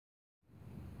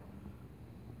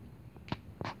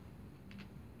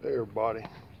Hey everybody,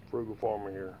 Frugal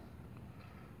Farmer here.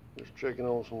 Just checking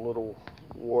on some little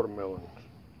watermelon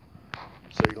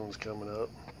seedlings coming up.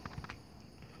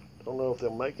 Don't know if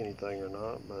they'll make anything or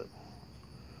not, but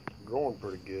they're growing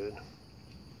pretty good.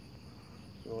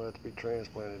 They'll have to be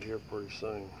transplanted here pretty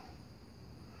soon.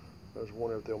 I was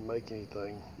wondering if they'll make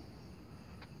anything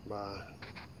by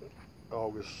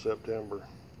August, September.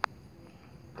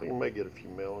 I think I may get a few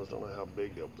melons, don't know how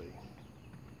big they'll be.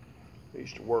 I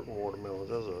used to work in watermelons.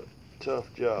 That was a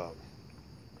tough job.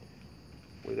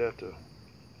 We'd have to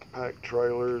pack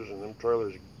trailers, and them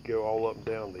trailers go all up and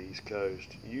down the East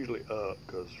Coast, usually up,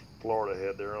 because Florida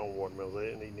had their own watermelons. They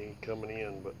didn't need any coming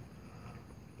in, but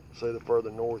say the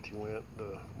further north you went,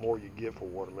 the more you get for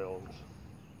watermelons.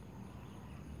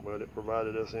 But it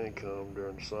provided us income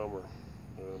during the summer.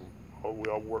 We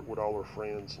all worked with all our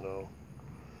friends and all.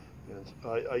 And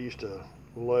I used to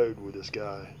load with this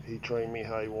guy. He trained me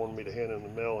how he wanted me to handle the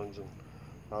melons, and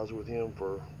I was with him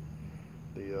for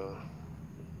the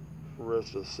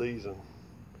rest of the season.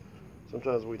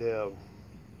 Sometimes we'd have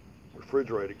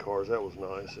refrigerated cars. That was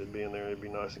nice. It'd be in there, it'd be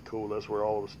nice and cool. That's where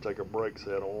all of us take our breaks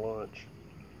at on lunch.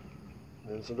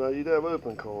 And sometimes you'd have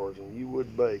open cars, and you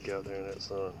would bake out there in that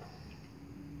sun.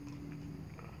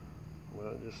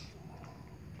 Well,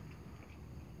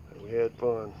 we had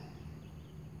fun.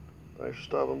 Thanks for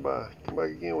stopping by. Come back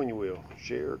again when you will.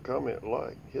 Share, comment,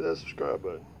 like, hit that subscribe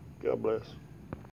button. God bless.